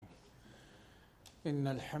إن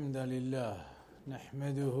الحمد لله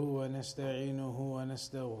نحمده ونستعينه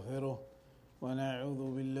ونستغفره ونعوذ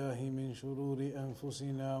بالله من شرور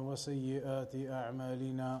أنفسنا وسيئات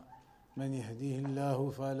أعمالنا من يهديه الله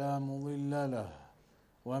فلا مضل له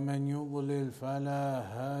ومن يضلل فلا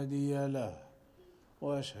هادي له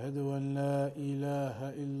وأشهد أن لا إله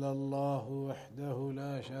إلا الله وحده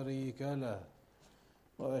لا شريك له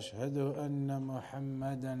وأشهد أن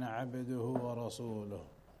محمدا عبده ورسوله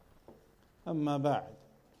أما بعد.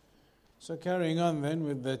 So carrying on then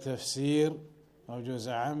with the Tafseer of Juz'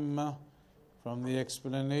 Amma from the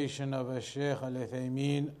explanation of Ash-Sharh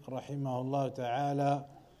Al-Uthaymeen rahimahullah ta'ala.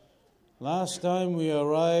 Last time we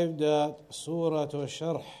arrived at Surah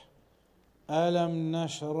Ash-Sharh. ألم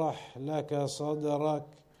نشرح لك صدرك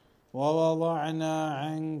ووضعنا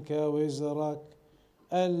عنك وزرك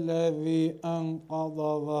الذي أنقض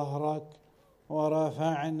ظهرك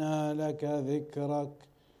ورفعنا لك ذكرك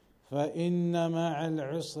فإن مع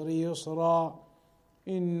العسر يسرا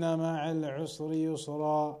إن مع العسر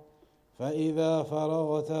يسرا فإذا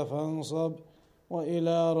فرغت فانصب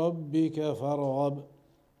وإلى ربك فارغب.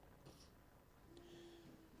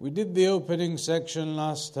 We did the opening section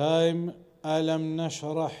last time. ألم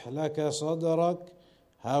نشرح لك صدرك.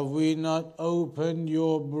 Have we not opened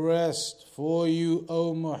your breast for you,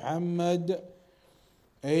 O Muhammad?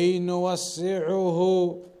 أي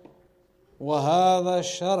نوسعه. وهذا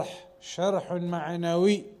الشرح شرح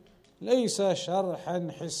معنوي ليس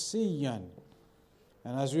شرحا حسيا.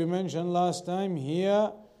 And as we mentioned last time,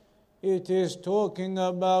 here it is talking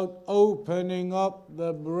about opening up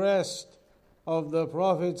the breast of the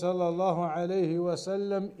Prophet sallallahu alaihi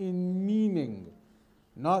wasallam in meaning,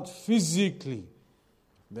 not physically.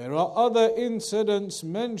 There are other incidents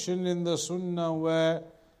mentioned in the Sunnah where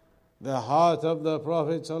the heart of the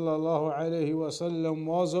Prophet sallallahu alaihi wasallam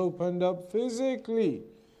was opened up physically.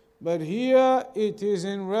 But here it is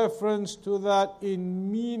in reference to that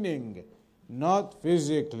in meaning, not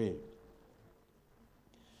physically.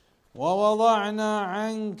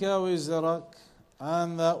 وَوَضَعْنَا عَنْكَ وِزْرَكَ.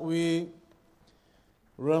 And that we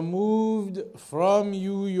removed from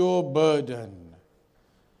you your burden.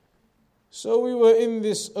 So we were in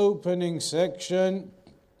this opening section,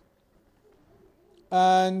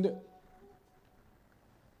 and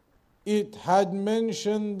it had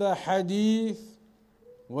mentioned the hadith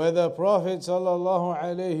where the Prophet sallallahu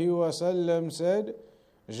alaihi wasallam said,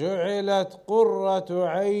 جُعِلَتْ قُرَّةُ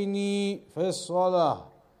عَيْنِي فِي الصَّلَاةِ,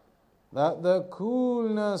 that the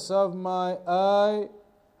coolness of my eye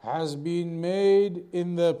has been made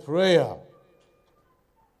in the prayer.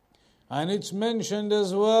 And it's mentioned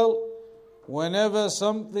as well, whenever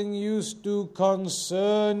something used to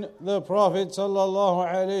concern the Prophet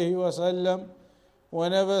sallallahu alaihi wasallam,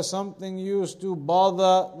 whenever something used to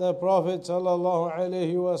bother the Prophet sallallahu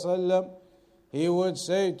alaihi wasallam, he would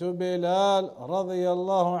say to Bilal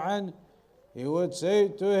radiyallahu anhu, he would say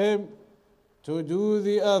to him to do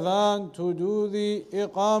the adhan, to do the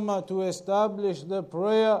iqamah, to establish the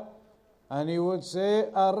prayer, and he would say,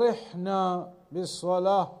 arihna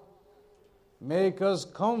bis-salah, make us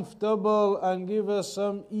comfortable and give us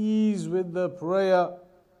some ease with the prayer.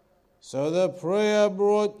 So the prayer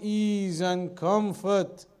brought ease and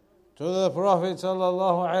comfort to the Prophet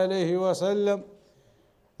sallallahu alaihi wasallam,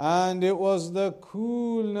 and it was the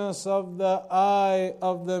coolness of the eye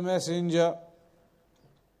of the Messenger.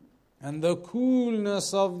 And the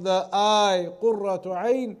coolness of the eye, qurratu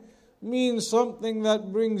ayn, means something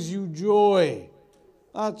that brings you joy.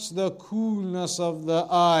 That's the coolness of the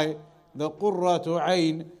eye, the qurratu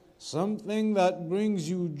ayn, something that brings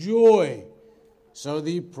you joy. So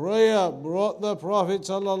the prayer brought the Prophet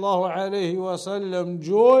sallallahu alaihi wasallam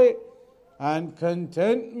joy and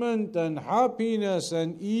contentment and happiness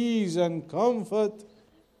and ease and comfort.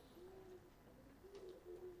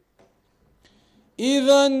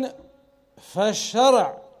 إذن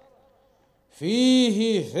فالشرع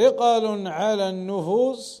فيه ثقل على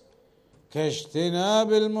النفوس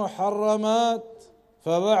كاجتناب المحرمات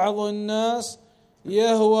فبعض الناس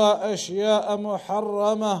يهوى أشياء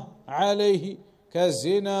محرمة عليه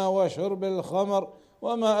كالزنا وشرب الخمر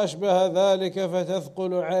وما أشبه ذلك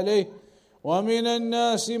فتثقل عليه ومن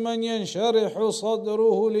الناس من ينشرح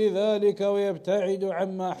صدره لذلك ويبتعد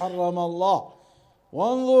عما حرم الله.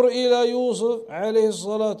 وانظر إلى يوسف عليه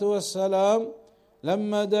الصلاة والسلام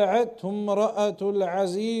لما دعته امرأة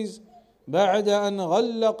العزيز بعد أن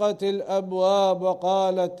غلقت الأبواب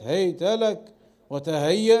وقالت هيت لك،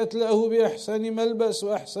 وتهيأت له بأحسن ملبس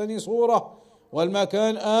وأحسن صورة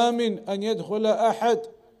والمكان آمن أن يدخل أحد،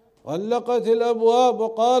 غلقت الأبواب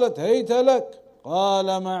وقالت هيت لك،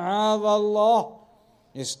 قال معاذ الله،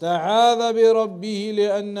 استعاذ بربه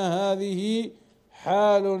لأن هذه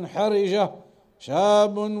حال حرجة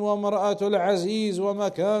شاب وامرأة العزيز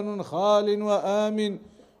ومكان خال وآمن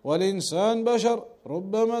والإنسان بشر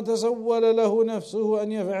ربما تسول له نفسه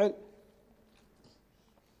أن يفعل.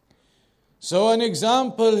 So an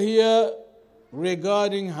example here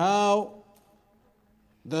regarding how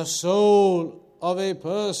the soul of a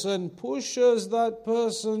person pushes that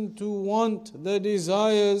person to want the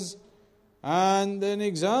desires, and an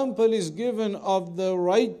example is given of the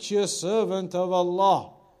righteous servant of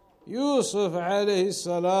Allah, Yusuf alayhi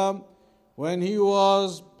salam, when he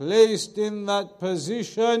was placed in that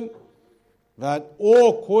position, that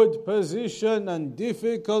awkward position and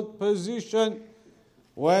difficult position,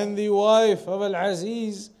 when the wife of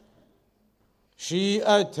Al-Aziz, she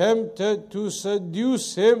attempted to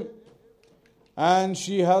seduce him, and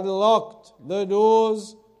she had locked the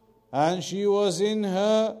doors, and she was in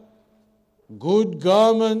her good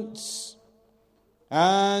garments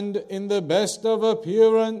and in the best of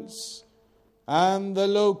appearance, and the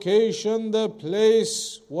location, the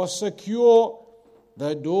place was secure,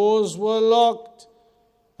 the doors were locked,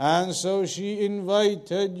 and so she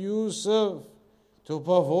invited Yusuf to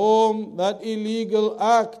perform that illegal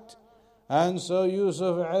act. And so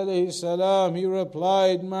Yusuf alayhi salam, he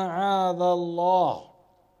replied, Ma'adallah,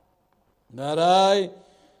 that I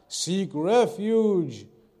seek refuge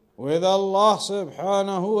with Allah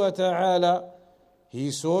subhanahu wa ta'ala.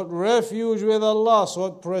 He sought refuge with Allah,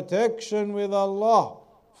 sought protection with Allah,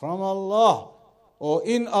 from Allah, or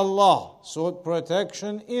in Allah, sought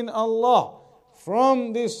protection in Allah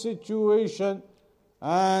from this situation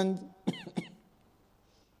and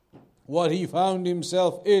what he found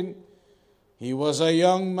himself in. He was a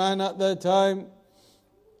young man at the time,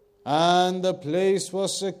 and the place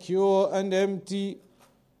was secure and empty,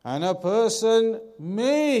 and a person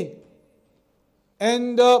may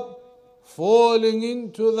end up falling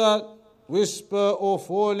into that whisper or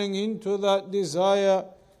falling into that desire,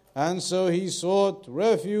 and so he sought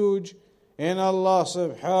refuge in Allah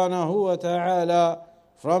subhanahu wa ta'ala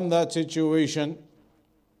from that situation.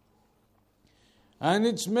 And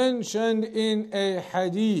it's mentioned in a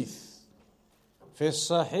hadith في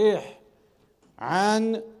الصحيح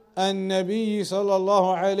عن النبي صلى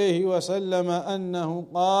الله عليه وسلم أنه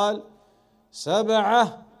قال: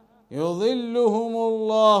 7 يظلهم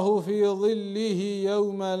الله في ظله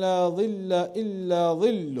يوم لا ظل إلا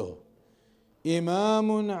ظله،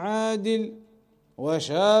 إمام عادل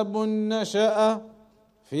وشاب نشأ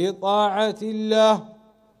في طاعة الله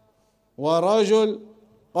ورجل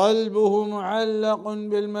قلبه معلق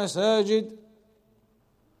بالمساجد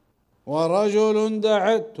ورجل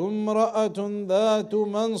دعته امرأة ذات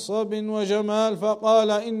منصب وجمال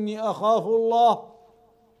فقال إني أخاف الله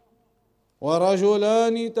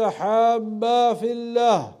ورجلان تحابا في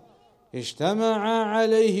الله اجتمعا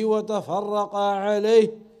عليه وتفرقا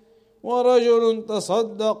عليه ورجل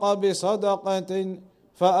تصدق بصدقة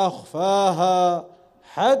فأخفاها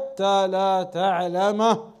حتى لا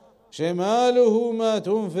تعلم شماله ما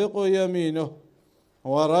تنفق يمينه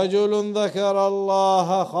ورجل ذكر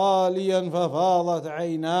الله خاليا ففاضت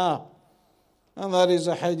عيناه. And that is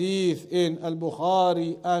a hadith in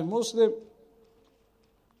Al-Bukhari and Muslim,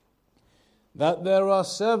 that there are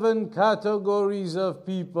 7 categories of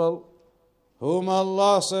people whom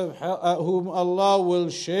Allah will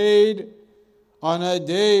shade on a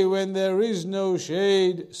day when there is no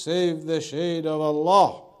shade save the shade of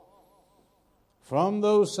Allah. From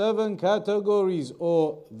those 7 categories,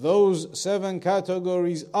 or those 7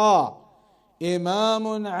 categories are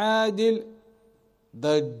Imamun Adil,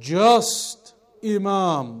 the just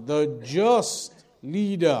Imam, the just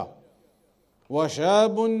leader.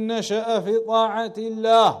 وَشَابٌ نَشَأَ فِي طَاعَةِ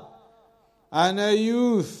اللَّهِ, and a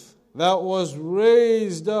youth that was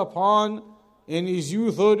raised upon, in his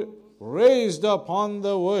youthhood, raised upon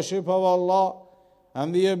the worship of Allah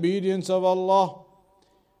and the obedience of Allah.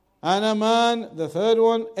 And a man, the third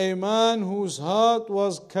one, a man whose heart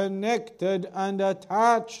was connected and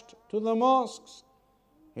attached to the mosques.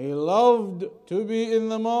 He loved to be in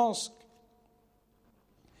the mosque.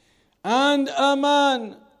 And a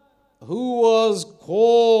man who was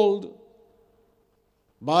called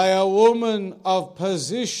by a woman of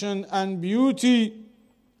position and beauty,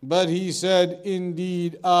 but he said,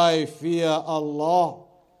 indeed, I fear Allah.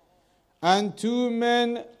 And 2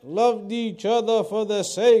 men loved each other for the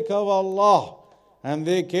sake of Allah, and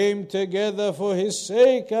they came together for His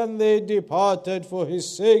sake, and they departed for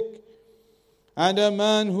His sake. And a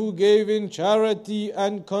man who gave in charity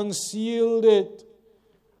and concealed it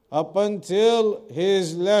up until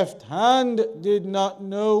his left hand did not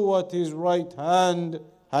know what his right hand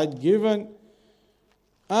had given.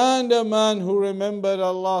 and a man who remembered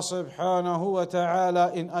Allah subhanahu wa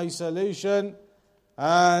ta'ala in isolation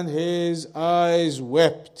and his eyes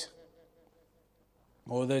wept,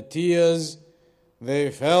 or the tears,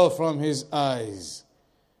 they fell from his eyes.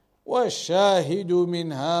 وَالشَّاهِدُ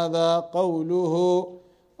مِنْ هَذَا قَوْلُهُ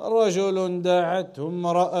رَجُلٌ دَعَتْهُ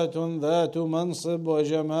امْرَأَةٌ ذَاتُ مَنْصِبٍ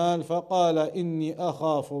وَجَمَالٍ فَقَالَ إِنِّي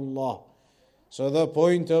أَخَافُ اللَّهِ. So the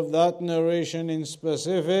point of that narration in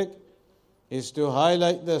specific is to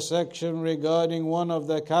highlight the section regarding one of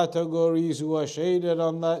the categories who are shaded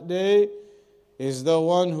on that day is the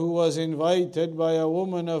one who was invited by a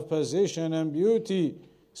woman of position and beauty,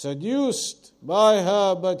 seduced by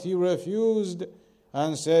her, but he refused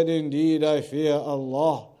and said, indeed, I fear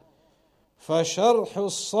Allah. فشرح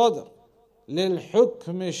الصدر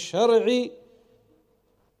للحكم الشرعي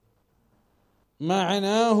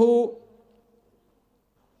معناه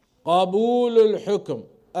قبول الحكم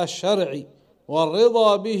الشرعي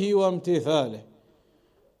والرضا به وامتثاله.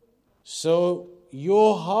 So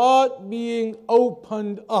your heart being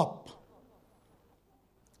opened up,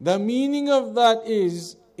 the meaning of that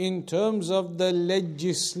is in terms of the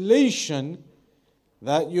legislation,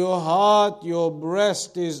 that your heart, your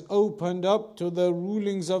breast is opened up to the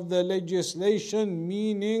rulings of the legislation,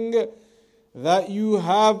 meaning that you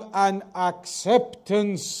have an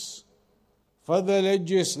acceptance for the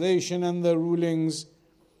legislation and the rulings,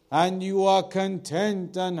 and you are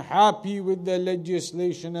content and happy with the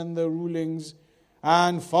legislation and the rulings,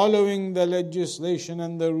 and following the legislation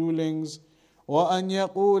and the rulings. وَأَنْ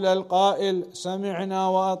يَقُولَ الْقَائِلِ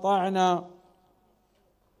سَمِعْنَا وَأَطَعْنَا,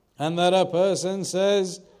 and that a person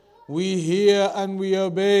says, we hear and we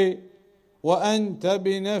obey. وَأَنْتَ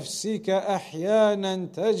بِنَفْسِكَ أَحْيَانًا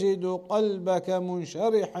تَجِدُ قَلْبَكَ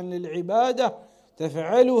مُنْشَرِحًا لِلْعِبَادَةِ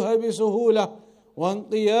تَفْعَلُهَا بِسُهُولَةٍ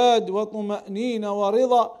وَانْقِيَادٍ وَطُمَأْنِينَ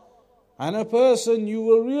وَرِضَى. And a person, you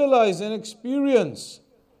will realize and experience,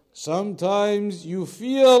 sometimes you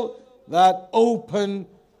feel that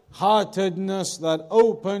open-heartedness, that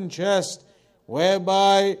open chest,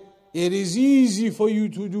 whereby it is easy for you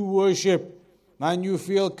to do worship, and you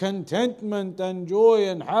feel contentment and joy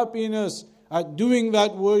and happiness at doing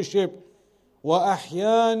that worship.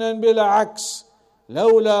 وَأَحْيَانًا بِالْعَكْسِ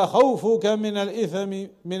لَوْلَا خَوْفُكَ مِنَ الْإِثْمِ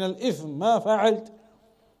مَا فَعَلْتَ.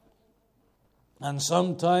 And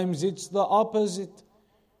sometimes it's the opposite,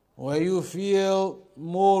 where you feel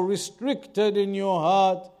more restricted in your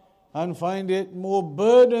heart and find it more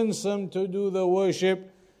burdensome to do the worship,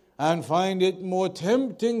 and find it more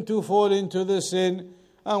tempting to fall into the sin.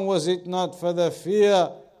 And was it not for the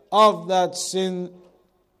fear of that sin,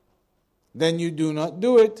 then you do not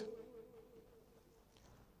do it.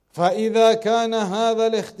 فإذا كان هذا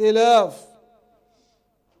الاختلاف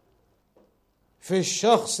في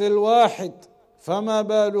الشخص الواحد فما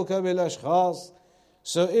بالك بالأشخاص.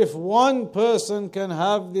 So if one person can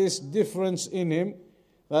have this difference in him,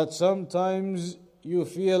 that sometimes you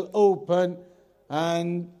feel open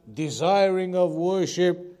and desiring of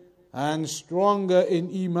worship and stronger in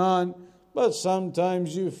Iman, but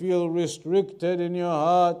sometimes you feel restricted in your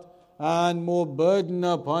heart and more burden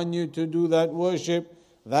upon you to do that worship,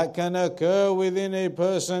 that can occur within a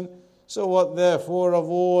person. So what therefore of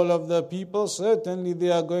all of the people? Certainly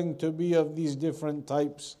they are going to be of these different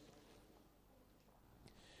types.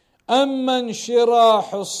 أما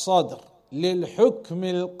انشراح الصدر للحكم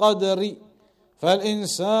القدري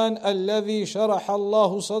فالإنسان الذي شرح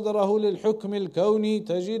الله صدره للحكم الكوني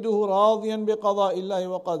تجده راضيا بقضاء الله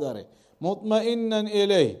وقدره مطمئنا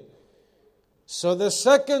إليه. So the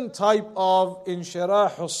second type of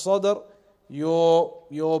انشراح الصدر,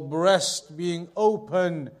 your breast being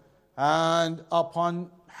open and upon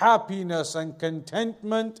happiness and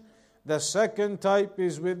contentment, the second type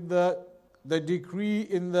is with the decree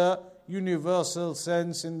in the universal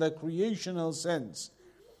sense, in the creational sense.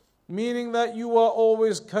 Meaning that you are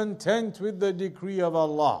always content with the decree of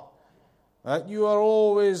Allah. That you are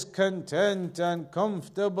always content and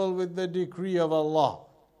comfortable with the decree of Allah.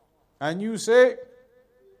 And you say,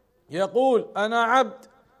 يقول أنا عبد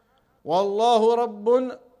والله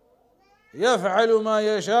رب يفعل ما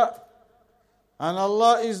يشاء. And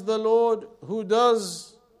Allah is the Lord who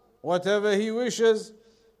does whatever He wishes.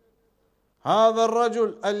 هذا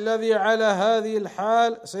الرجل الذي على هذه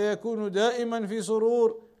الحال سيكون دائما في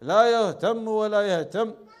سرور لا يهتم ولا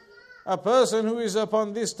يهتم. A person who is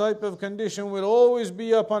upon this type of condition will always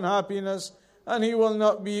be upon happiness, and he will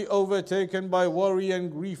not be overtaken by worry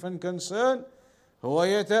and grief and concern. هو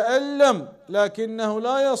يتألم لكنه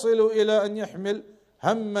لا يصل إلى أن يحمل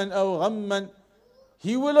هما أو غما.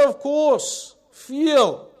 He will of course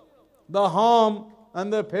feel the harm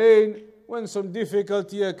and the pain when some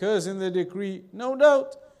difficulty occurs in the decree, no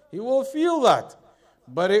doubt, he will feel that.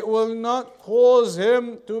 But it will not cause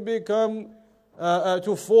him to become,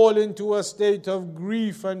 to fall into a state of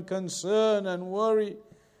grief and concern and worry.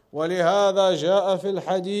 ولهذا جاء في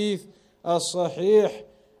الحديث الصحيح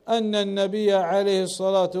أن النبي عليه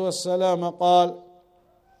الصلاة والسلام قال,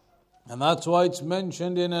 and that's why it's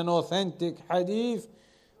mentioned in an authentic hadith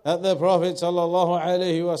that the Prophet sallallahu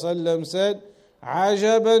alaihi wasallam said,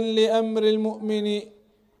 عجبا لأمر المؤمن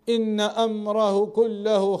إن أمره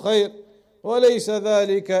كله خير وليس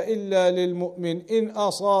ذلك إلا للمؤمن إن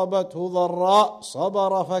أصابته ضراء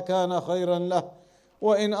صبر فكان خيرا له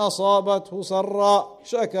وإن أصابته سراء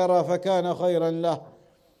شكر فكان خيرا له.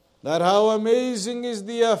 That how amazing is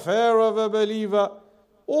the affair of a believer.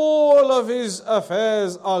 All of his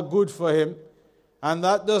affairs are good for him, and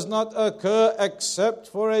that does not occur except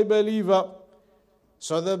for a believer.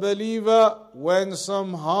 So the believer, when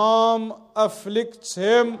some harm afflicts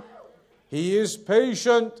him, he is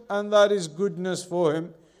patient, and that is goodness for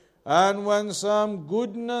him. And when some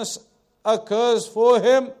goodness occurs for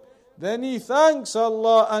him, then he thanks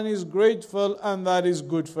Allah and is grateful, and that is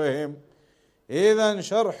good for him. إذن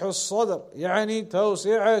شرح الصدر يعني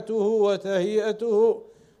توسعته وتهيئته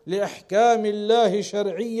لأحكام الله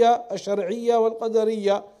الشرعية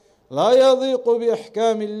والقدرية لا يضيق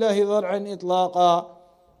بأحكام الله ذرعا إطلاقا.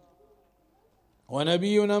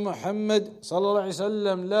 ونبينا محمد صلى الله عليه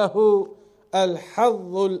وسلم له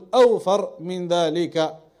الحظ الأوفر من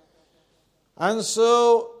ذلك. And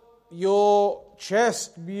so your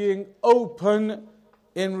chest being open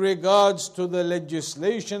in regards to the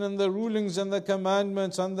legislation and the rulings and the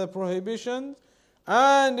commandments and the prohibitions,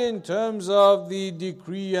 and in terms of the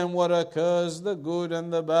decree and what occurs, the good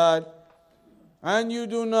and the bad. And you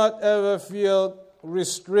do not ever feel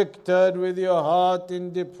restricted with your heart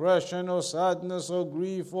in depression or sadness or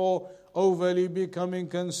grief or overly becoming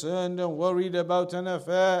concerned and worried about an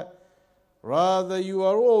affair. Rather, you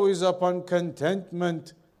are always upon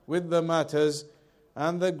contentment with the matters.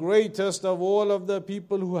 And the greatest of all of the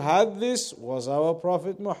people who had this was our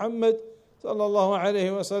Prophet Muhammad sallallahu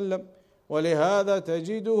alayhi wa sallam. وَلِهَذَا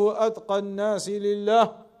تَجِدُهُ أَتْقَى النَّاسِ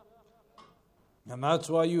لِلَّهِ. And that's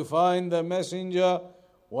why you find the messenger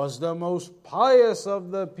was the most pious of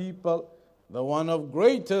the people, the one of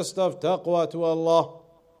greatest of taqwa to Allah.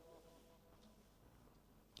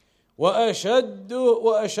 وَأَشَدَّهُمْ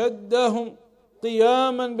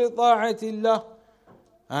قِيَامًا بِطَاعَةِ اللَّهِ.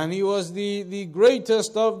 And he was the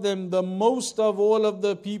greatest of them, the most of all of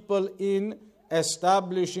the people in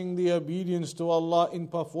establishing the obedience to Allah, in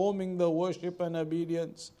performing the worship and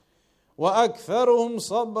obedience. وَأَكْثَرُهُمْ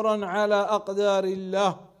صَبْرًا عَلَىٰ أَقْدَارِ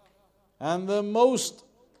اللَّهِ. And the most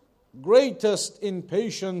greatest in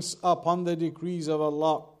patience upon the decrees of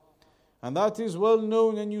Allah. And that is well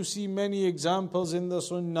known, and you see many examples in the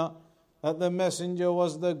Sunnah that the Messenger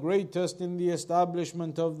was the greatest in the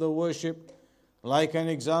establishment of the worship. Like an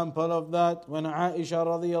example of that, when Aisha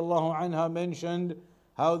radiallahu anha mentioned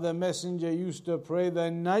how the Messenger used to pray the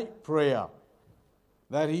night prayer,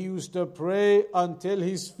 that he used to pray until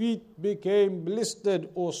his feet became blistered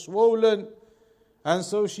or swollen. And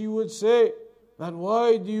so she would say that,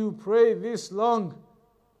 why do you pray this long?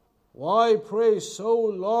 Why pray so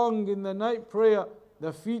long in the night prayer?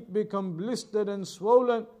 The feet become blistered and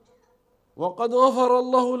swollen. وَقَدْ غَفَرَ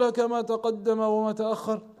اللَّهُ لَكَ مَا تَقَدَّمَ وَمَا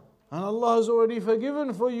تَأَخَّرَ. And Allah has already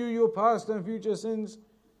forgiven for you your past and future sins.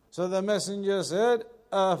 So the Messenger said,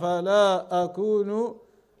 أَفَلَا أَكُونُ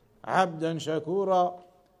عَبْدًا شَكُورًا.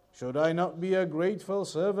 Should I not be a grateful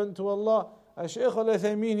servant to Allah? As Shaykh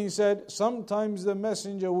al-Uthaymeen, he said, sometimes the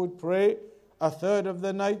Messenger would pray a third of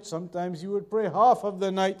the night, sometimes he would pray half of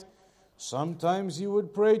the night, sometimes he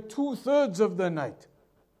would pray 2/3 of the night.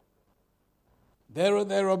 There or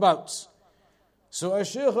thereabouts. So as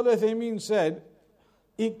Shaykh al-Uthaymeen said,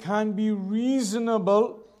 it can be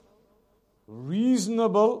reasonable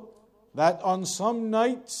that on some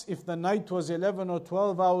nights, if the night was 11 or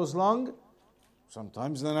 12 hours long,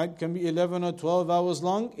 sometimes the night can be 11 or 12 hours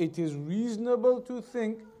long, it is reasonable to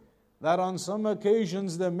think that on some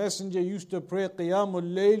occasions the Messenger used to pray Qiyamul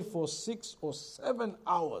Layl for 6 or 7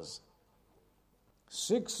 hours.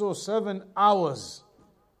 6 or 7 hours.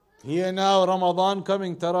 Here now, Ramadan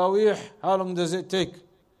coming, Taraweeh, how long does it take?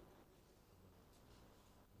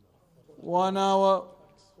 1 hour,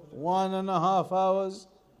 1.5 hours,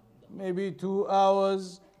 maybe 2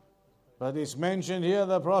 hours. But it's mentioned here,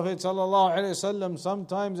 the Prophet ﷺ,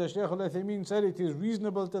 sometimes, as Shaykh al-Uthaymeen said, it is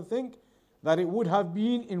reasonable to think that it would have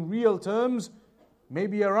been in real terms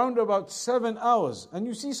maybe around about 7 hours. And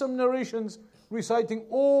you see some narrations reciting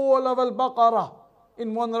all of Al-Baqarah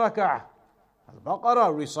in 1 rak'ah.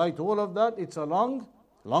 Al-Baqarah, recite all of that. It's a long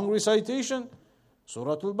recitation.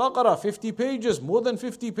 Surah Al-Baqarah, 50 pages, more than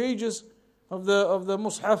 50 pages of the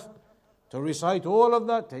Mus'haf. To recite all of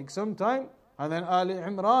that takes some time. And then Ali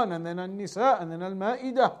Imran, and then An-Nisa, and then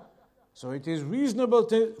Al-Ma'idah. So it is reasonable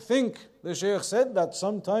to think, the Shaykh said, that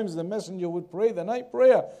sometimes the Messenger would pray the night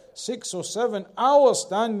prayer 6 or 7 hours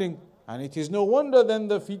standing. And it is no wonder then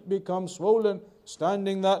the feet become swollen,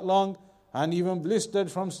 standing that long, and even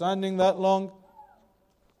blistered from standing that long.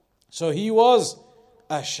 So he was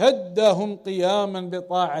أشدهم قياما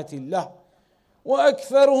بطاعة الله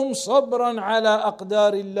وأكثرهم صبرا على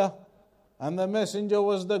أقدار الله. And the Messenger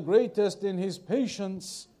was the greatest in his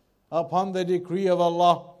patience upon the decree of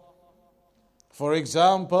Allah. For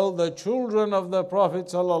example, the children of the Prophet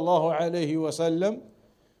ﷺ,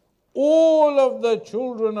 all of the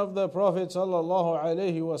children of the Prophet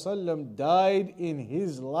ﷺ died in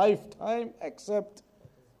his lifetime except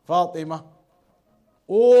Fatima.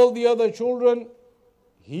 All the other children,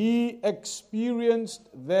 he experienced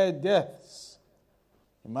their deaths.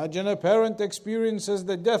 Imagine a parent experiences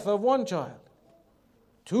the death of one child.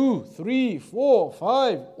 2, 3, 4,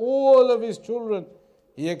 5, all of his children,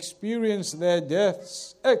 he experienced their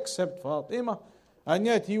deaths except Fatima. And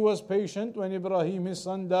yet he was patient when Ibrahim, his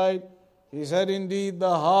son, died. He said, indeed,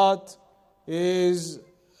 the heart is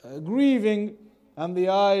grieving and the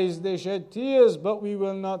eyes, they shed tears, but we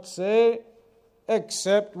will not say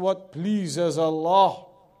except what pleases Allah.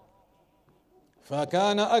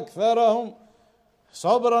 فكان أكثرهم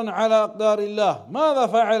صبرا على أقدار الله. ماذا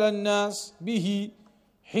فعل الناس به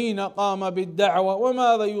حين قام بالدعوة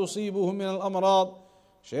وماذا يصيبه من الأمراض.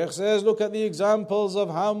 Shaykh says, look at the examples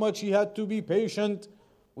of how much he had to be patient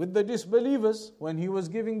with the disbelievers when he was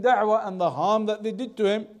giving da'wah and the harm that they did to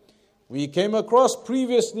him. We came across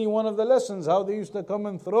previously one of the lessons how they used to come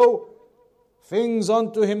and throw things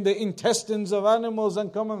onto him, the intestines of animals,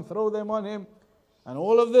 and come and throw them on him, and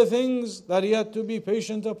all of the things that he had to be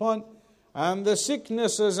patient upon, and the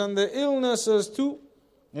sicknesses and the illnesses too.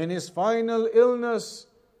 In his final illness,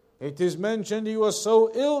 it is mentioned he was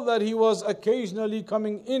so ill that he was occasionally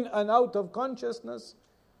coming in and out of consciousness,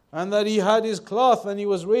 and that he had his cloth and he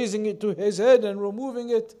was raising it to his head and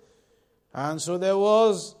removing it. And so there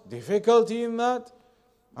was difficulty in that.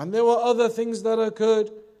 And there were other things that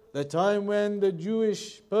occurred. The time when the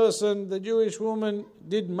Jewish person, the Jewish woman,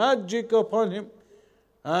 did magic upon him,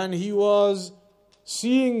 and he was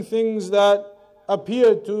seeing things that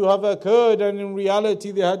appeared to have occurred and in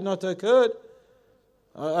reality they had not occurred.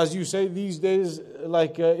 As you say these days,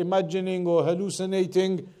 like imagining or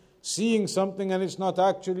hallucinating, seeing something and it's not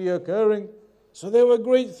actually occurring. So there were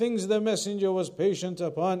great things the Messenger was patient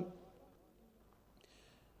upon.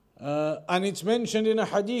 And it's mentioned in a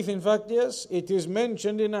hadith, in fact, yes, it is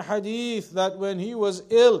mentioned in a hadith that when he was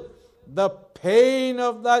ill, the pain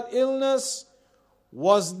of that illness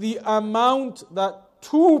was the amount that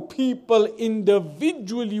 2 people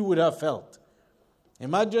individually would have felt.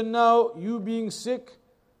 Imagine now you being sick,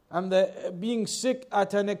 and being sick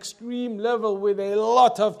at an extreme level with a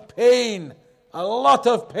lot of pain,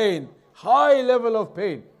 high level of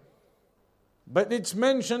pain. But it's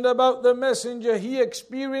mentioned about the Messenger, he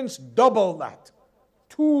experienced double that.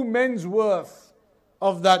 2 men's worth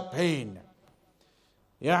of that pain.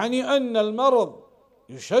 يعني أن المرض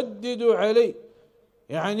يشدد عليه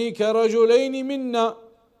يعني كرجلين منا.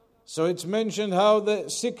 So it's mentioned how the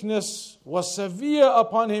sickness was severe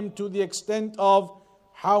upon him to the extent of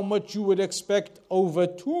how much you would expect over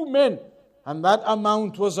 2 men. And that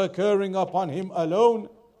amount was occurring upon him alone.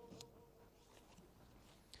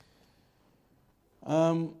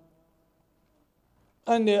 And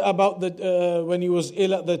about when he was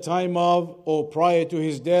ill at the time of or prior to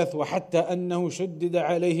his death, وحتى أنه شدد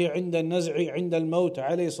عليه عند النزع عند الموت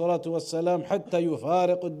عليه الصلاة والسلام حتى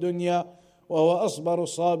يفارق الدنيا وهو أصبر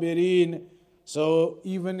الصابرين. So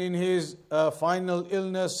even in his final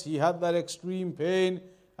illness, he had that extreme pain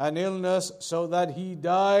and illness, so that he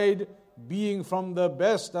died being from the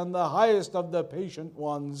best and the highest of the patient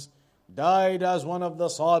ones, died as one of the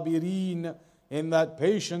sabirin, in that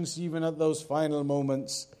patience even at those final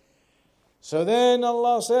moments. So then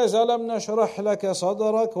Allah says, أَلَمْ نَشْرَحْ لَكَ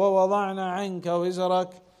صَدْرَكَ وَوَضَعْنَا عَنْكَ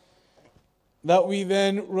وِزْرَكَ. That we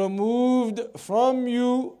then removed from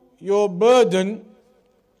you your burden,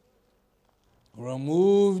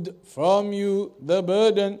 removed from you the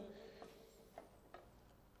burden.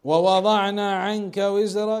 وَوَضَعْنَا عَنْكَ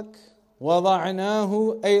وِزْرَكَ.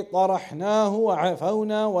 وَضَعْنَاهُ أي طرحناه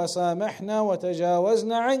وعفونا وسامحنا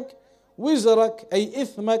وتجاوزنا عنك. وزرك أي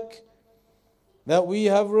إثمك, that we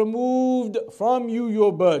have removed from you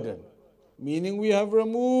your burden, meaning we have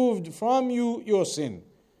removed from you your sin.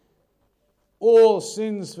 all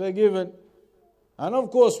sins forgiven. And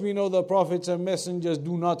of course we know the prophets and messengers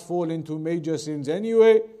do not fall into major sins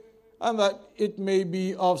anyway, and that it may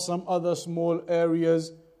be of some other small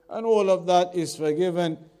areas, and all of that is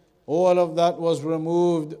forgiven. All of that was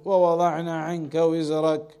removed. وَوَضَعْنَا عَنْكَ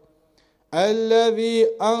وِزْرَكَ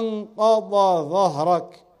الَّذِي أَنْقَضَ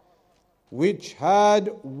ظَهْرَكَ, which had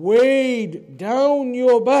weighed down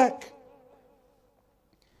your back,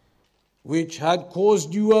 which had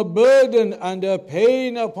caused you a burden and a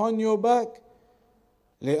pain upon your back.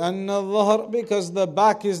 لأن الظهر, because the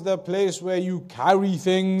back is the place where you carry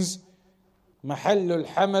things, محل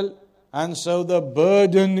الحمل, and so the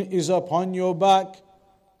burden is upon your back.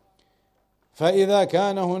 فإذا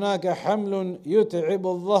كان هناك حمل يتعب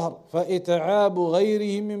الظهر فإتعاب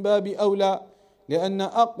غيره من باب أولى لأن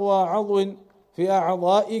أقوى عضو في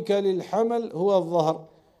أعضائك للحمل هو الظهر.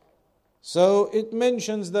 So it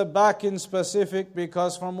mentions the back in specific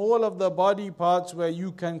because from all of the body parts where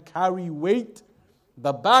you can carry weight,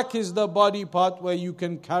 the back is the body part where you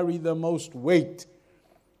can carry the most weight.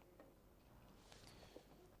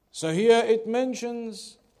 So here it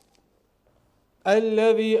mentions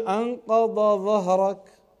الَّذِي أَنْقَضَ ظَهْرَكَ,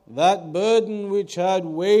 that burden which had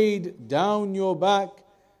weighed down your back,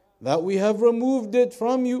 that we have removed it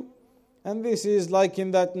from you. And this is like in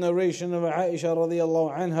that narration of Aisha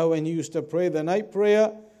radiallahu anha when he used to pray the night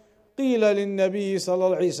prayer. قيل للنبي صلى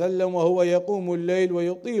الله عليه وسلم وهو يقوم الليل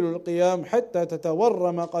ويطيل القيام حتى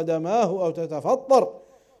تتورم قدماه أو تتفطر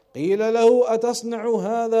قيل له أتصنع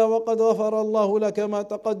هذا وقد غفر الله لك ما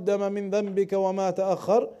تقدم من ذنبك وما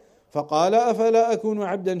تأخر فقال أفلا أكون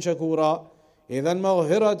عبدا شكورا. إذا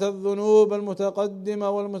مغفرة الذنوب المتقدمة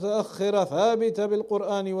والمتأخرة ثابتة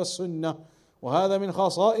بالقرآن والسنة، وهذا من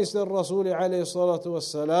خصائص الرسول عليه الصلاة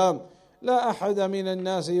والسلام. لا أحد من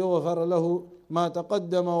الناس يغفر له ما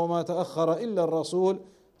تقدم وما تأخر إلا الرسول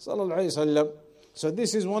صلى الله عليه وسلم. So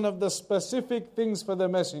this is one of the specific things for the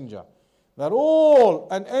messenger, that all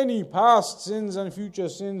and any past sins and future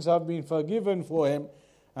sins have been forgiven for him,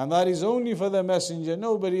 and that is only for the messenger.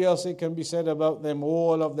 Nobody else it can be said about them.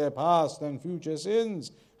 All of their past and future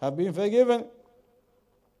sins have been forgiven.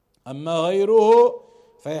 أما غيره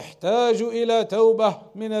فيحتاج إلى توبة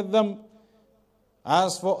من الذنب.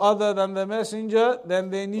 As for other than the messenger, then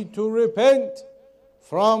they need to repent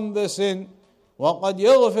from the sin. وقد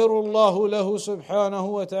يغفر الله له سبحانه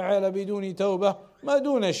وتعالى بدون توبة ما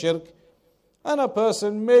دون الشرك. And a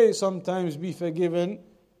person may sometimes be forgiven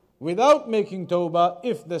without making tawbah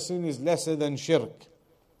if the sin is lesser than shirk.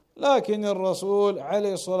 لكن الرسول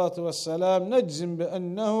عليه الصلاة والسلام نجزم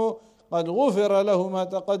بأنه قد غفر له ما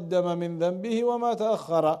تقدم من ذنبه وما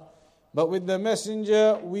تأخر. But with the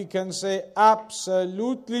messenger we can say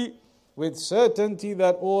absolutely with certainty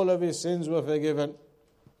that all of his sins were forgiven.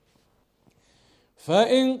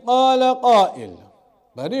 فإن قال قائل,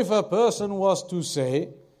 but if a person was to say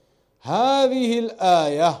هذه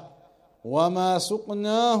الآية وما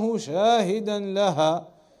سقناه شاهدا لها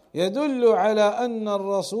يدل على أن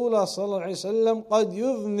الرسول صلى الله عليه وسلم قد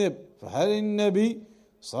يذنب فهل النبي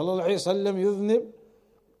صلى الله عليه وسلم يذنب.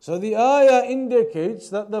 So the ayah indicates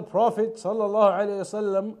that the Prophet صلى الله عليه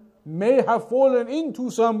وسلم may have fallen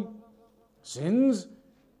into some sins.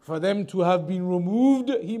 For them to have been removed,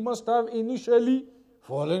 he must have initially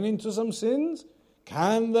fallen into some sins.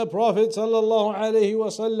 Can the Prophet صلى الله عليه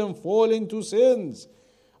وسلم fall into sins?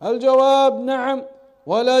 الجواب نعم،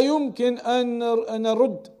 ولا يمكن أن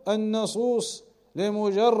نرد النصوص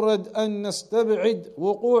لمجرد أن نستبعد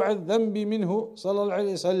وقوع الذنب منه صلى الله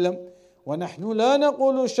عليه وسلم. ونحن لا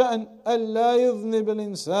نقول شأن أن لا يذنب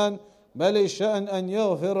الإنسان، بل الشأن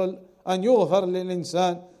أن يغفر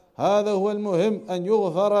للإنسان. هذا هو المهم، أن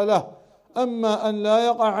يغفر له. أما أن لا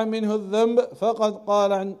يقع منه الذنب فقد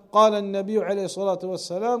قال النبي عليه الصلاة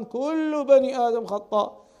والسلام كل بني آدم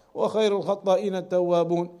خطاء وخير الخطائين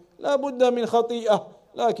التوابون. لا بد من خطيئة،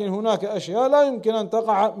 لكن هناك أشياء لا يمكن أن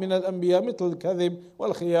تقع من الأنبياء مثل الكذب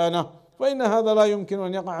والخيانة، فإن هذا لا يمكن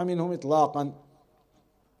أن يقع منهم إطلاقا.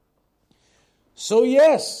 So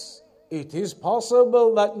yes, it is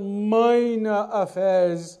possible that minor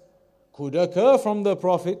affairs could occur from the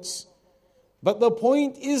prophets, but the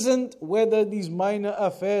point isn't whether these minor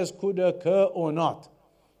affairs could occur or not.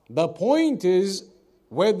 The point is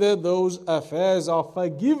whether those affairs are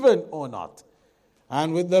forgiven or not.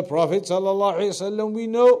 And with the Prophet ﷺ, we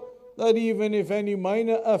know that even if any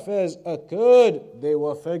minor affairs occurred, they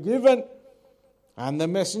were forgiven. And the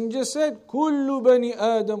Messenger said, كُلُّ بَنِي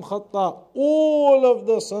آدَمْ خَطَّاء, all of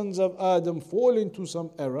the sons of Adam fall into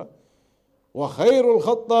some error. وَخَيْرُ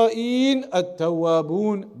الْخَطَّائِينَ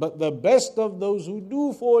التَّوَّابُونَ, but the best of those who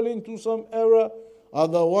do fall into some error are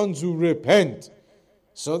the ones who repent.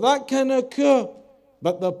 So that can occur.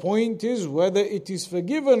 But the point is whether it is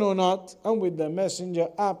forgiven or not. And with the messenger,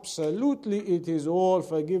 absolutely it is all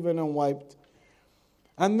forgiven and wiped.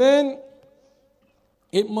 And then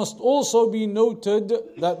it must also be noted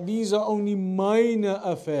that these are only minor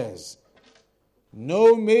affairs.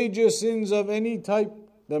 No major sins of any type.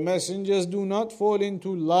 The messengers do not fall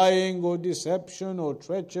into lying or deception or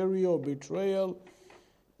treachery or betrayal.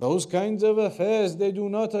 Those kinds of affairs, they do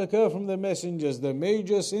not occur from the messengers. The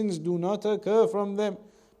major sins do not occur from them.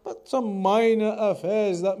 But some minor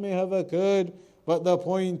affairs that may have occurred. But the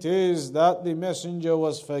point is that the messenger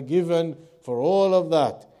was forgiven for all of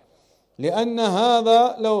that. لأن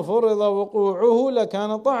هذا لو فرض وقوعه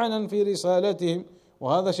لكان طعنا في رسالتهم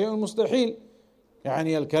وهذا شيء مستحيل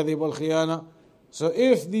يعني الكذب والخيانة. So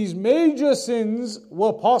if these major sins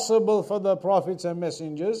were possible for the prophets and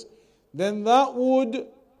messengers, then that would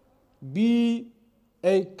be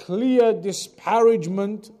a clear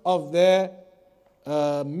disparagement of their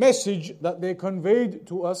message that they conveyed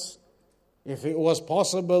to us. If it was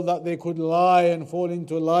possible that they could lie and fall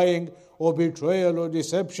into lying or betrayal or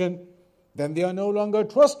deception, then they are no longer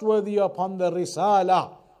trustworthy upon the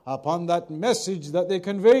risala, upon that message that they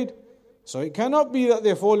conveyed. So it cannot be that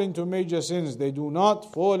they fall into major sins. They do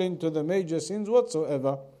not fall into the major sins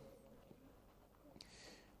whatsoever.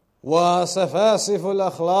 وَسَفَاسِفُ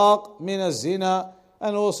الْأَخْلَاقِ مِنَ الزِّنَا,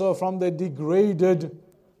 and also from the degraded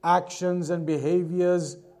actions and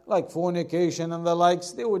behaviors like fornication and the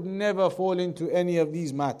likes, they would never fall into any of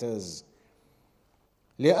these matters.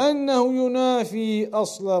 لأنه ينافي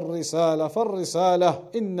أصل الرسالة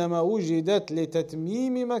فالرسالة إنما وجدت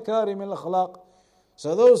لتتميم مكارم الأخلاق.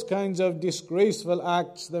 So those kinds of disgraceful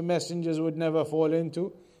acts the messengers would never fall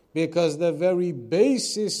into, because the very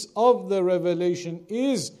basis of the revelation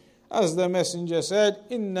is, as the messenger said,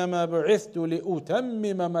 إنما بعثت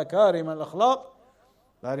لأتمم مكارم الأخلاق,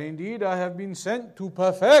 that indeed I have been sent to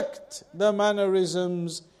perfect the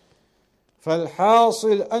mannerisms.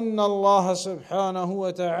 فالحاصل أن الله سبحانه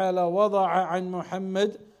وتعالى وضع عن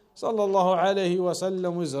محمد صلى الله عليه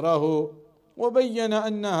وسلم وزره وبين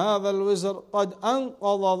أن هذا الوزر قد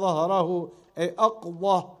أنقض ظهره أي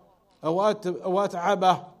أقضى أو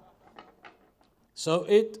أتعبه. So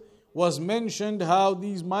it was mentioned how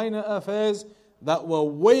these minor affairs that were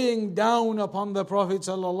weighing down upon the Prophet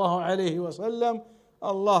صلى الله عليه وسلم,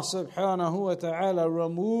 Allah subhanahu wa ta'ala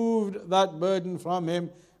removed that burden from him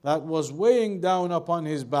that was weighing down upon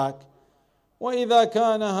his back. وإذا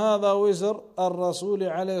كان هذا وزر الرسول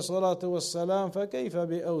عليه الصلاة والسلام فكيف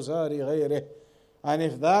بأوزار غيره. And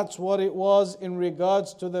if that's what it was in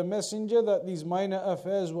regards to the messenger, that these minor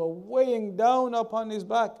affairs were weighing down upon his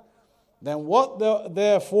back, then what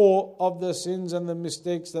therefore of the sins and the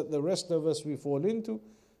mistakes that the rest of us we fall into,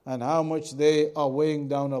 and how much they are weighing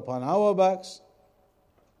down upon our backs.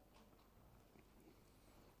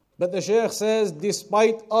 But the Shaykh says,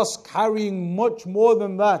 despite us carrying much more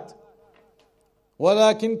than that,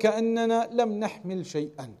 وَلَكِنْ كَأَنَّنَا لَمْ نَحْمِلْ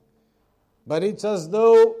شَيْئًا, but it's as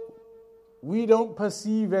though we don't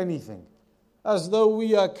perceive anything, as though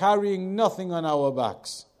we are carrying nothing on our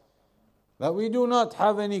backs, that we do not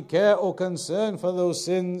have any care or concern for those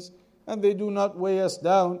sins, and they do not weigh us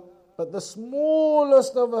down. But the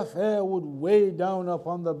smallest of affair would weigh down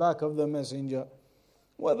upon the back of the messenger.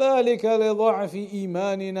 وذلك لضعف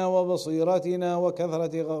إيماننا وبصيرتنا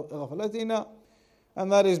وكثرة غفلتنا,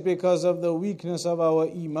 and that is because of the weakness of our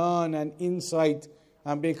iman and insight,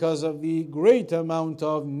 and because of the great amount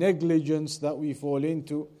of negligence that we fall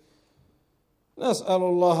into. نسأل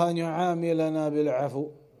الله أن يعاملنا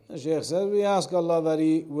بالعفو. The Shaykh says, we ask Allah that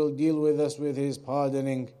He will deal with us with His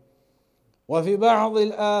pardoning. وفي بعض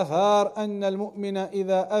الآثار أن المؤمن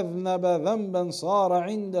إذا أذنب ذنبا صار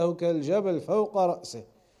عنده كالجبل فوق رأسه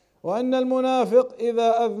وأن المنافق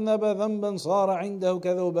إذا أذنب ذنبا صار عنده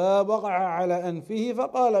كذباب وقع على أنفه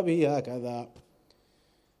فقال به هكذا.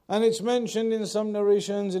 And it's mentioned in some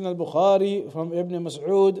narrations in Al-Bukhari from Ibn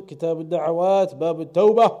Mas'ud, Kitab al-Da'awat, Bab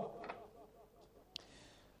al-Tawbah,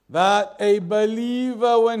 that a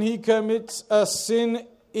believer, when he commits a sin,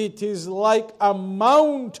 it is like a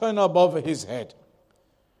mountain above his head.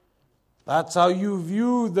 That's how you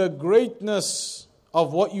view the greatness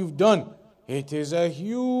of what you've done. It is a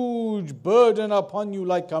huge burden upon you,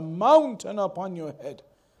 like a mountain upon your head.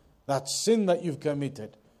 That sin that you've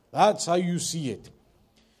committed. That's how you see it.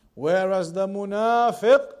 Whereas the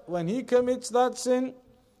munafiq, when he commits that sin,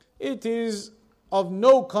 it is of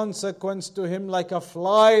no consequence to him, like a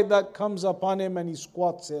fly that comes upon him and he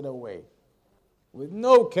squats it away. With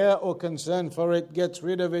no care or concern for it, gets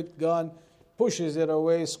rid of it, gone, pushes it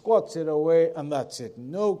away, squats it away, and that's it.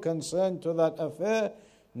 No concern to that affair,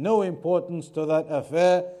 no importance to that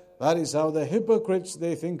affair. That is how the hypocrites,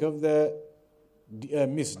 they think of their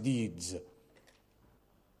misdeeds.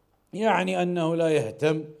 يعني أنه لا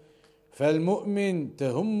يهتم، فالمؤمن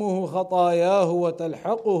تهمه خطاياه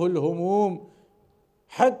وتلحقه الهموم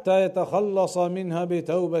حتى يتخلص منها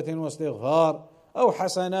بتوبة واستغفار أو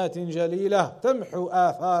حسنات جليلة تمحو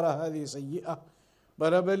آثار هذه سيئة.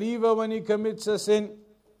 But a believer, when he commits a sin,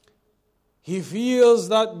 he feels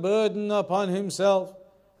that burden upon himself,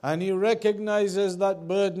 and he recognizes that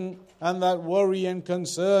burden and that worry and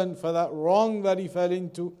concern for that wrong that he fell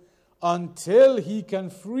into, until he can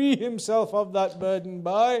free himself of that burden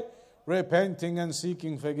by repenting and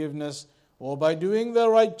seeking forgiveness, or by doing the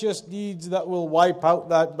righteous deeds that will wipe out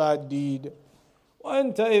that bad deed.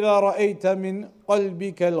 وأنت إذا رأيت من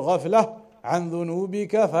قلبك الغفلة عن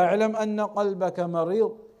ذنوبك فاعلم أن قلبك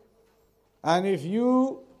مريض. And if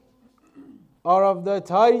you are of the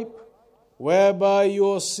type whereby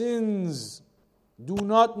your sins do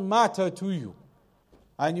not matter to you,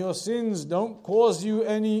 and your sins don't cause you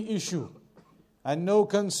any issue, and no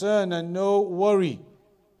concern and no worry,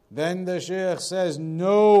 then the Shaykh says,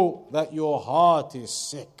 know that your heart is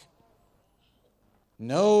sick.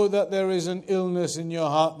 Know that there is an illness in your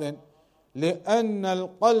heart then. لأن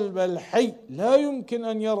القلب الحي لا يمكن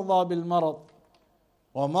أن يرضى بالمرض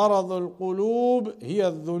ومرض القلوب هي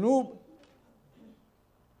الذنوب.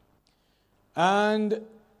 And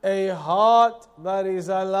a heart that is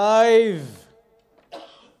alive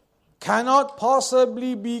cannot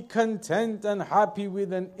possibly be content and happy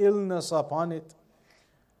with an illness upon it.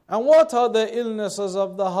 And what are the illnesses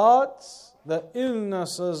of the heart? The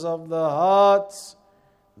illnesses of the heart,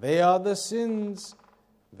 they are the sins.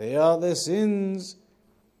 They are the sins.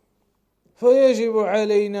 فيجب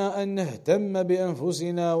علينا أن نهتم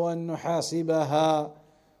بأنفسنا وأن نحاسبها.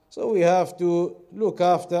 So we have to look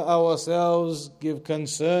after ourselves, give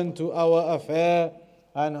concern to our affair,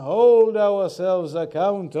 and hold ourselves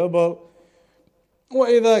accountable.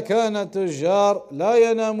 وإذا كان التجار لا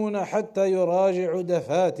ينامون حتى يراجعوا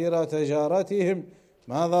دفاتر تجارتهم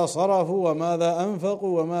ماذا صرفوا وماذا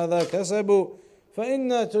أنفقوا وماذا كسبوا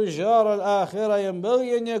فإن تجار الآخرة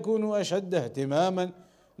ينبغي أن يكونوا أشد اهتماما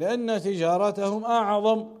لأن تجارتهم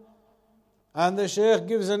أعظم. And the Shaykh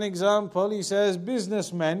gives an example. He says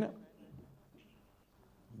businessmen,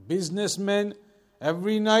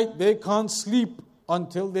 every night they can't sleep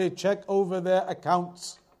until they check over their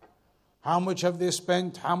accounts. How much have they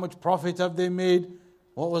spent? How much profit have they made?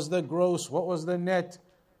 What was the gross? What was the net?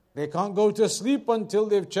 They can't go to sleep until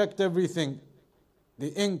they've checked everything. The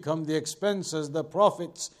income, the expenses, the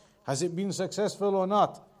profits. Has it been successful or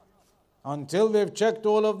not? Until they've checked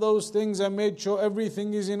all of those things and made sure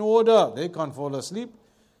everything is in order, they can't fall asleep.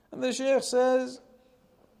 And the Shaykh says,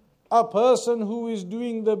 a person who is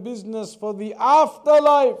doing the business for the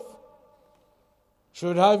afterlife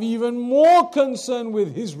should have even more concern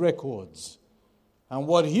with his records and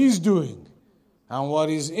what he's doing and what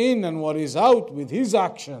is in and what is out with his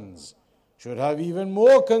actions. Should have even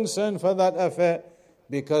more concern for that affair,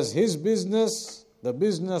 because his business, the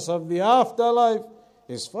business of the afterlife,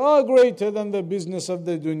 is far greater than the business of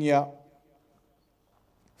the dunya.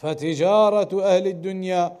 فَتِجَارَةُ أَهْلِ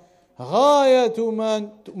الدُّنْيَا غاية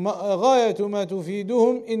ما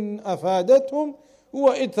تفيدهم إن أفادتهم هو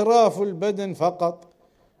إتراف البدن فقط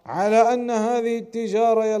على أن هذه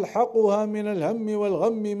التجارة يلحقها من الهم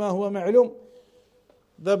والغم ما هو معلوم.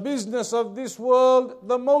 The business of this world,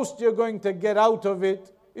 the most you're going to get out of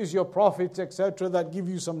it is your profits, etc., that give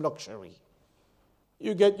you some luxury.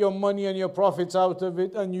 You get your money and your profits out of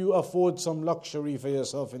it, and you afford some luxury for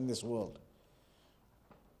yourself in this world.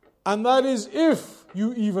 And that is if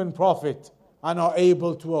you even profit and are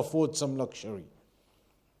able to afford some luxury.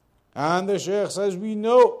 And the Shaykh says, we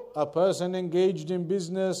know a person engaged in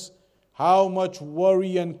business, how much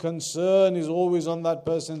worry and concern is always on that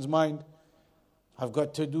person's mind. I've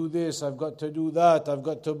got to do this, I've got to do that, I've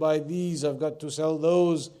got to buy these, I've got to sell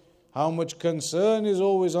those. How much concern is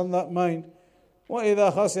always on that mind.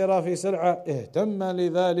 وَإِذَا خَسِرَ فِي سِلْعَةٍ اهْتَمَّ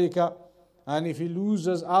لِذَلِكَ. And if he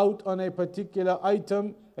loses out on a particular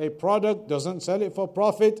item, a product, doesn't sell it for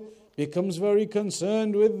profit, becomes very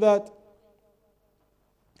concerned with that.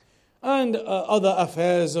 And other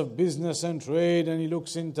affairs of business and trade, and he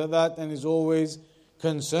looks into that and is always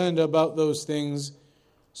concerned about those things.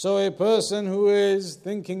 So a person who is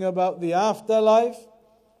thinking about the afterlife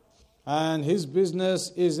and his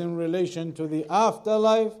business is in relation to the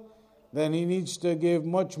afterlife, then he needs to give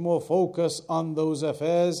much more focus on those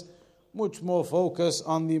affairs, much more focus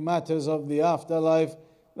on the matters of the afterlife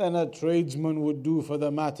than a tradesman would do for the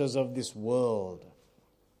matters of this world.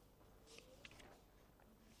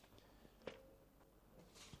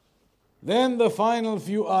 Then the final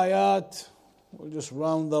few ayat, we'll just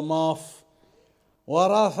round them off.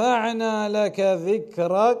 وَرَفَعْنَا لَكَ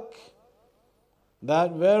ذِكْرَكَ,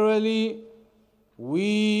 that verily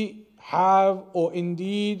we have, or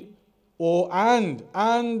indeed, or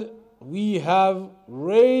and we have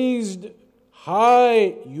raised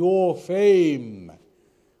high your fame.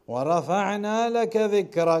 وَرَفَعْنَا لَكَ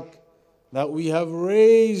ذِكْرَكَ, that we have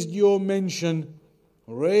raised your mention,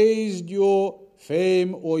 raised your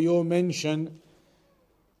fame or your mention.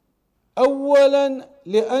 أولا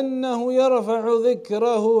لأنه يرفع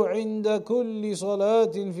ذكره عند كل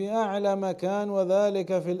صلاة في أعلى مكان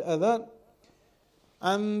وذلك في الأذان.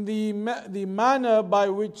 And the manner by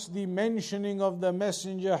which the mentioning of the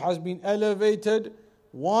messenger has been elevated.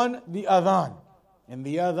 One, the adhan. In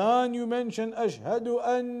the adhan you mention أشهد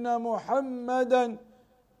أن محمدا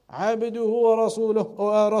عبده ورسوله,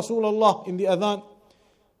 or رسول الله in the adhan.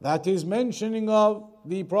 That is mentioning of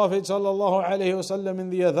the Prophet sallallahu alaihi wasallam in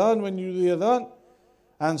the adhan when you do the adhan.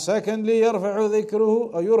 And secondly, يرفع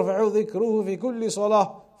ذكره في كل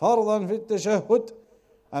صلاة فرضا في التشهد.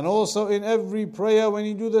 And also in every prayer when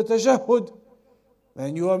you do the tashahhud,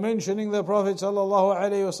 then you are mentioning the Prophet sallallahu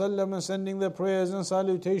alaihi wasallam and sending the prayers and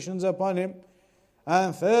salutations upon him.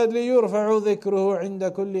 And thirdly, يرفع ذكره عند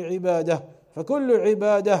كل عبادة, فكل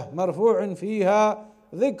عبادة مرفوع فيها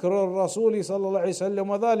ذكر الرسول صلى الله عليه وسلم،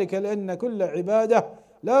 وذلك لأن كل عبادة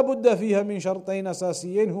لا بد فيها من شرطين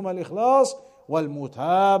أساسيين هما الإخلاص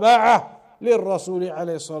والمتابعة للرسول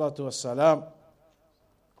عليه الصلاة والسلام.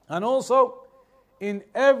 And also, in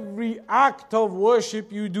every act of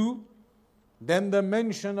worship you do, then the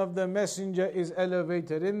mention of the messenger is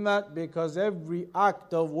elevated in that, because every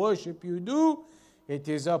act of worship you do, it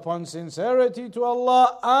is upon sincerity to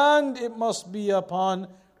Allah, and it must be upon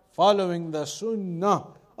following the sunnah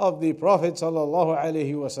of the Prophet sallallahu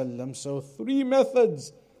alaihi wasallam. So 3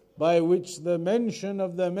 methods by which the mention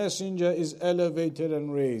of the messenger is elevated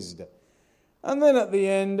and raised. And then at the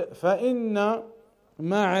end, فَإِنَّ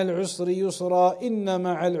مَعَ الْعُسْرِ يُسْرًا إِنَّ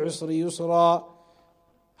مَعَ الْعُسْرِ يُسْرًا.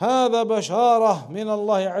 هذا بشارة من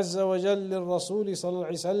الله عز وجل للرسول صلى الله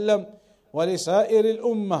عليه وسلم ولسائر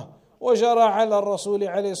الأمة. وجرى على الرسول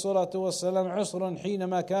عليه الصلاة والسلام عسر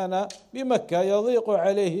حينما كان بمكة يضيق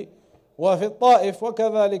عليه وفي الطائف،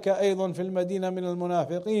 وكذلك أيضا في المدينة من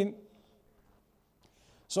المنافقين.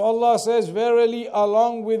 So Allah says, verily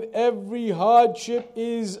along with every hardship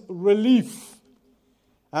is relief.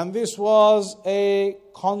 And this was a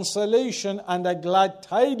consolation and a glad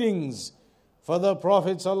tidings for the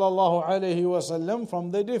Prophet sallallahu alaihi wasallam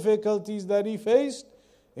from the difficulties that he faced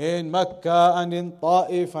in Mecca and in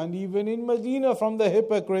Ta'if and even in Medina from the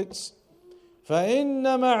hypocrites. فَإِنَّ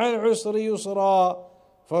مَعَ الْعُسْرِ يُسْرًا.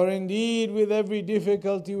 For indeed with every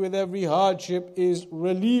difficulty, with every hardship is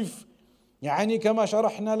relief. يعني كما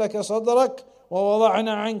شرحنا لك صدرك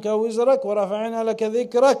ووضعنا عنك وزرك ورفعنا لك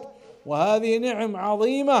ذكرك وهذه نعم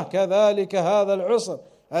عظيمة كذلك هذا العسر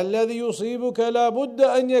الذي يصيبك لا بد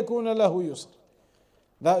أن يكون له يسر.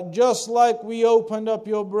 That just like we opened up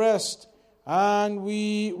your breast and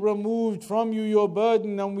we removed from you your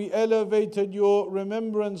burden and we elevated your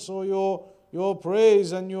remembrance or your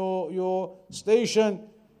praise and your station,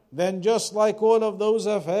 then just like all of those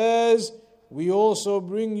affairs, we also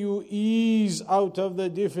bring you ease out of the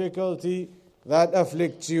difficulty that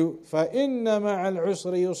afflicts you. فَإِنَّ مَعَ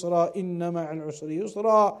الْعُسْرِ يُسْرًا إِنَّ مَعَ الْعُسْرِ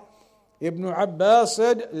يُسْرًا. Ibn Abbas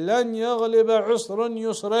said, لَنْ يَغْلِبَ عُسْرٌ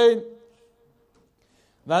يُسْرَيْنِ.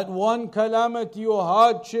 That one calamity or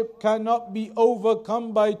hardship cannot be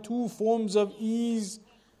overcome by 2 forms of ease.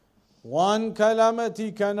 One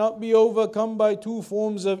calamity cannot be overcome by 2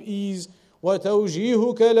 forms of ease.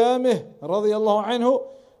 وتوجيه كلامه رضي الله عنه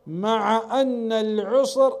مع أن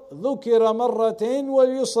العسر ذكر مرتين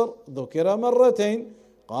واليسر ذكر مرتين.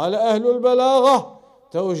 قال أهل البلاغة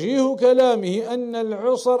توجيه كلامه أن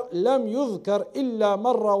العسر لم يذكر إلا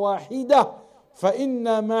مرة واحدة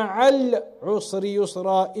فإن مع العسر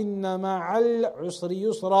يسرا إن مع العسر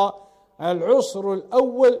يسرا. العسر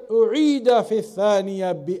الأول أعيد في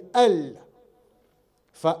الثانية بأل،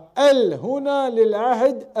 فأل هنا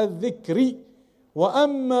للعهد الذكري،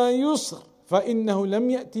 وأما يسر فإنه لم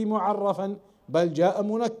يأتي معرفا بل جاء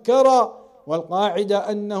منكرا.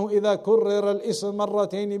 والقاعدة أنه إذا كرر الاسم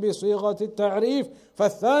مرتين بصيغة التعريف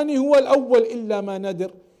فالثاني هو الأول إلا ما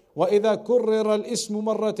ندر، وإذا كرر الاسم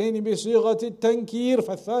مرتين بصيغة التنكير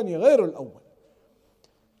فالثاني غير الأول.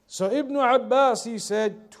 So Ibn Abbas, he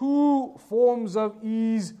said 2 forms of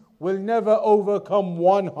ease will never overcome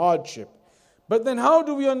 1 hardship. But then how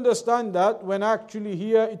do we understand that when actually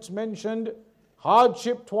here it's mentioned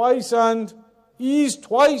hardship twice and ease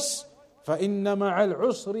twice? فَإِنَّ مَعَ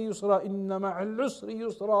الْعُسْرِ يُسْرًا إِنَّ مَعَ الْعُسْرِ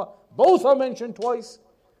يُسْرًا. Both are mentioned twice.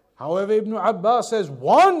 However, Ibn Abbas says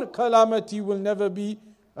one calamity will never be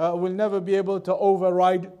able to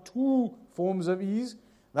override two forms of ease.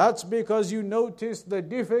 That's because you notice the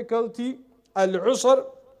difficulty. Al-Usr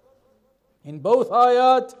in both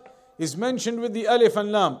ayat is mentioned with the alif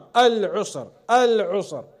and lam. Al-Usr,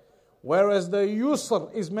 Al-Usr. Whereas the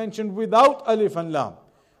Yusr is mentioned without alif and lam.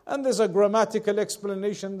 And there's a grammatical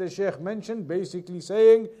explanation the Shaykh mentioned, basically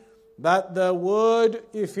saying that the word,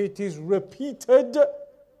 if it is repeated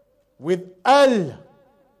with al,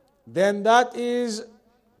 then that is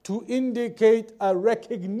to indicate a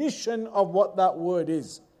recognition of what that word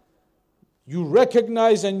is. You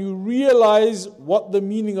recognize and you realize what the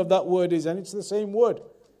meaning of that word is, and it's the same word.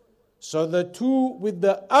 So the two with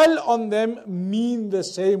the al on them mean the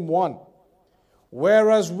same one.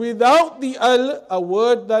 Whereas without the al, a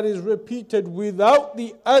word that is repeated without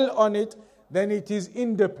the al on it, then it is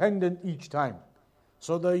independent each time.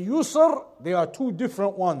 So the yusr, they are two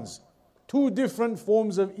different ones, two different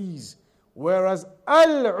forms of ease. Whereas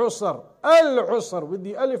al-usr with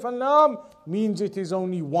the alif and lam means it is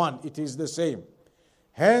only one, it is the same.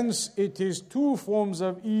 Hence, it is two forms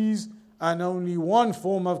of ease and only one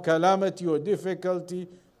form of calamity or difficulty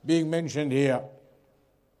being mentioned here.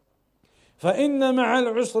 فإن مع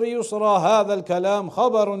العسر يسرا هذا الكلام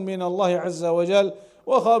خبر من الله عز وجل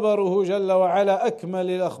وخبره جل وعلا أكمل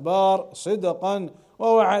الأخبار صدقا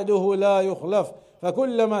ووعده لا يخلف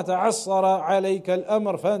فكلما تعسر عليك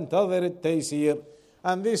الأمر فانتظر التيسير.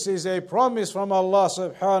 And this is a promise from Allah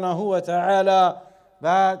subhanahu wa ta'ala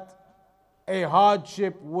that a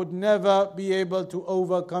hardship would never be able to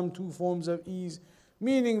overcome two forms of ease.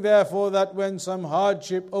 Meaning therefore that when some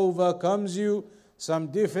hardship overcomes you, some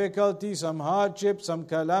difficulty, some hardship, some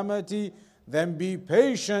calamity, then be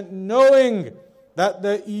patient knowing that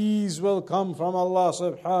the ease will come from Allah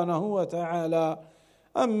subhanahu wa ta'ala.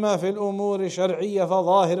 أما في الأمور الشرعية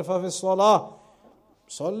فظاهر ففي الصلاة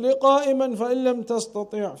صل قائما فإن لم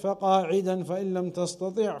تستطع فقاعدا فإن لم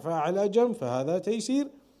تستطع فعلى جنب فهذا تيسير.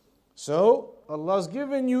 So Allah's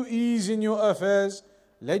given you ease in your affairs.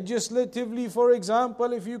 Legislatively, for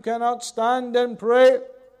example, if you cannot stand and pray,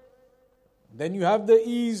 then you have the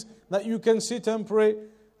ease that you can sit and pray.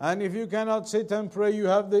 And if you cannot sit and pray, you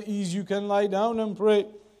have the ease you can lie down and pray.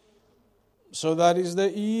 So that is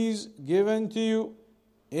the ease given to you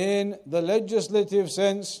in the legislative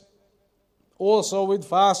sense. Also with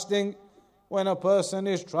fasting, when a person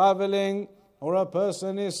is traveling or a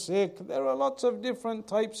person is sick, there are lots of different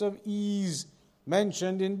types of ease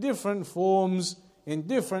mentioned in different forms, in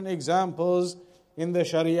different examples in the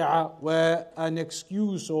Sharia, where an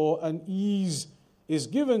excuse or an ease is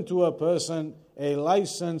given to a person, a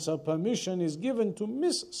license, a permission is given to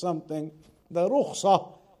miss something. The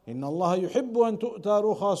rukhsah, inna Allah yuhibbu an tu'ta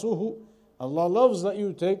rukhasuhu. Allah loves that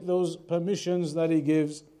you take those permissions that He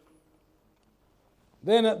gives.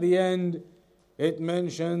 Then at the end, it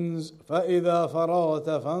mentions فَإِذَا فَرَغْتَ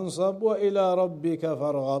فَانْصَبْ وَإِلَىٰ رَبِّكَ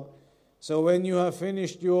فَارْغَبْ. So when you have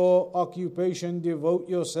finished your occupation, devote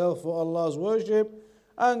yourself for Allah's worship,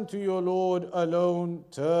 and to your Lord alone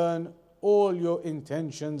turn all your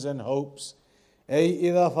intentions and hopes. أي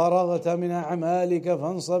إذا فرغت من أعمالك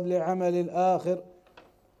فانصب لعمل الآخر.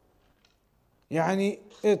 يعني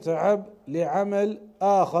اتعب لعمل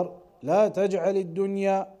آخر لا تجعل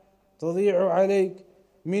الدنيا تضيع عليك.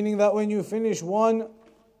 Meaning that when you finish one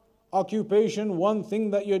occupation, one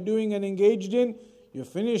thing that you're doing and engaged in, you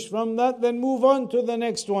finish from that, then move on to the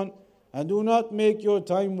next one. And do not make your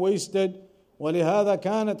time wasted. ولهذا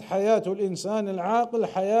كانت حياة الإنسان العاقل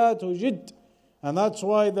حياة جد. And that's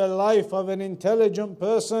why the life of an intelligent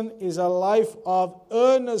person is a life of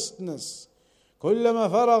earnestness. كلما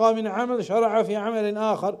فرغ من عمل شرع في عمل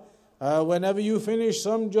آخر. Whenever you finish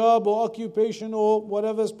some job or occupation or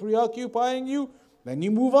whatever's preoccupying you, then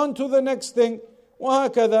you move on to the next thing.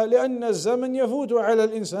 وهكذا لأن الزمن يفوت على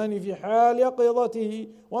الإنسان في حال يقظته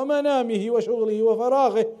ومنامه وشغله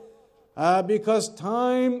وفراغه. Because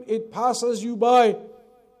time, it passes you by.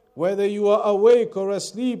 Whether you are awake or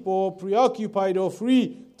asleep or preoccupied or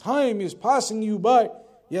free, time is passing you by.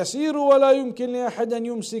 يسير ولا يمكن لأحد أن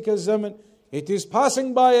يمسك الزمن. It is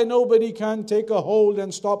passing by and nobody can take a hold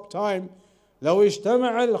and stop time. لو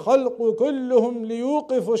اجتمع الخلق كلهم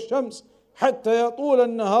ليوقفوا الشمس حتى يطول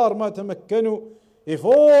النهار ما تمكنوا. If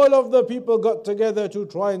all of the people got together to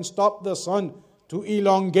try and stop the sun, to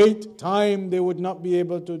elongate time, they would not be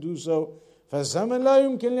able to do so. فالزمن لا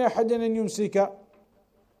يمكن لأحد أن يمسك.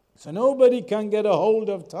 So nobody can get a hold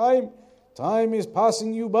of time. Time is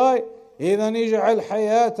passing you by. إذن اجعل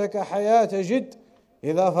حياتك حياة جد.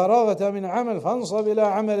 إذا فرغت من عمل فانصب إلى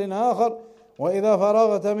عمل آخر وإذا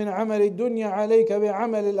فرغت من عمل الدنيا عليك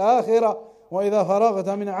بعمل الآخرة وإذا فرغت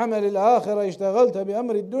من عمل الآخرة اشتغلت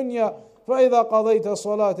بأمر الدنيا فإذا قضيت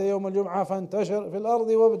الصلاة يوم الجمعة فانتشر في الأرض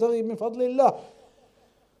وابتغي من فضل الله.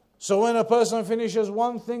 So when a person finishes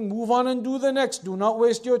one thing, move on and do the next. Do not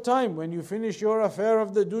waste your time. When you finish your affair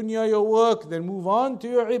of the dunya, your work, then move on to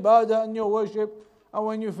your ibadah and your worship. And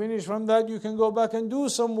when you finish from that, you can go back and do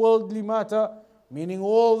some worldly matter. Meaning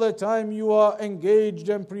all the time you are engaged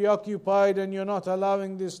and preoccupied and you're not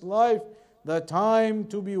allowing this life the time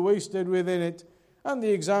to be wasted within it. And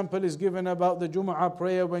the example is given about the Jum'ah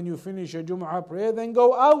prayer. When you finish a Jum'ah prayer, then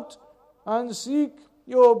go out and seek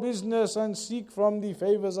your business and seek from the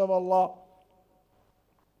favors of Allah.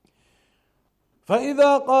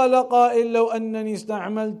 فإذا قال قائل لو أنني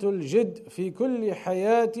استعملت الجد في كل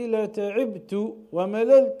حياتي لتعبت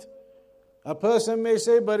ومللت. A person may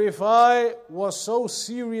say, but if I was so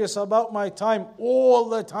serious about my time all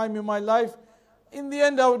the time in my life, in the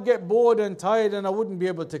end I would get bored and tired and I wouldn't be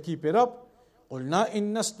able to keep it up. قلنا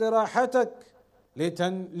إن استراحتك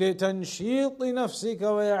لتنشيط نفسك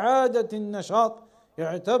وإعادة النشاط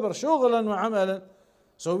يعتبر شغلا وعملا.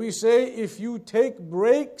 So we say if you take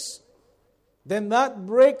breaks, then that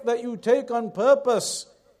break that you take on purpose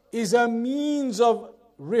is a means of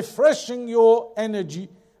refreshing your energy.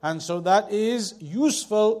 And so that is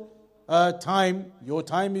useful time. Your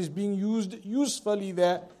time is being used usefully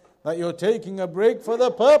there. That you're taking a break for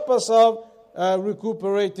the purpose of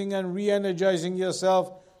recuperating and re-energizing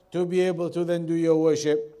yourself to be able to then do your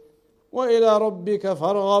worship. وإلى ربك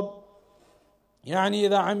فارغب. يعني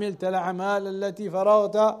إذا عملت الأعمال التي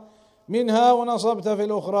فرغت منها ونصبت في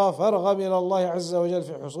الأخرى فارغب إلى الله عز وجل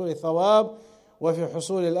في حصول الثواب وفي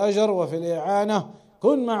حصول الأجر وفي الإعانة.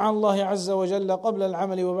 كن مع الله عز وجل قبل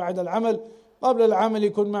العمل وبعد العمل. قبل العمل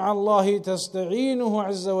كن مع الله تستعينه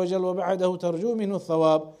عز وجل وبعده ترجو منه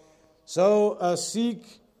الثواب. So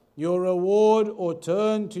seek your reward or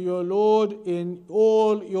turn to your Lord in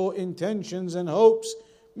all your intentions and hopes,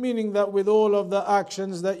 meaning that with all of the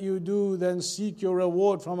actions that you do, then seek your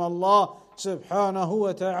reward from Allah subhanahu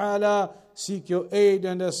wa ta'ala, seek your aid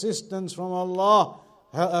and assistance from Allah,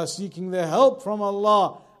 seeking the help from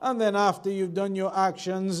Allah. And then after you've done your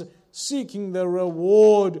actions, seeking the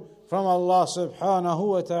reward from Allah subhanahu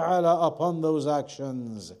wa ta'ala upon those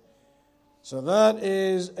actions. So that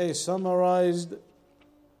is a summarized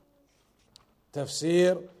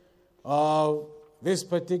tafseer of this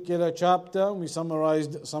particular chapter. We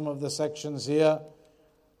summarized some of the sections here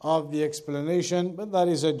of the explanation, but that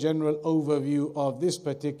is a general overview of this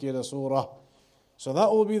particular surah. So that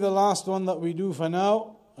will be the last one that we do for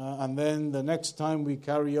now. And then the next time we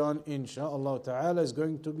carry on, insha'Allah ta'ala, is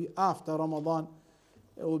going to be after Ramadan.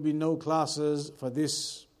 There will be no classes for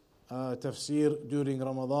this tafsir during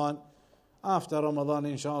Ramadan. After Ramadan,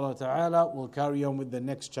 insha'Allah ta'ala, we'll carry on with the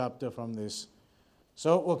next chapter from this.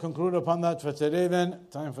 So we'll conclude upon that for today then.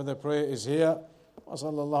 Time for the prayer is here.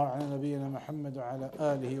 وصلى الله على نبينا محمد وعلى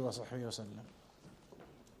آله وصحبه وسلم.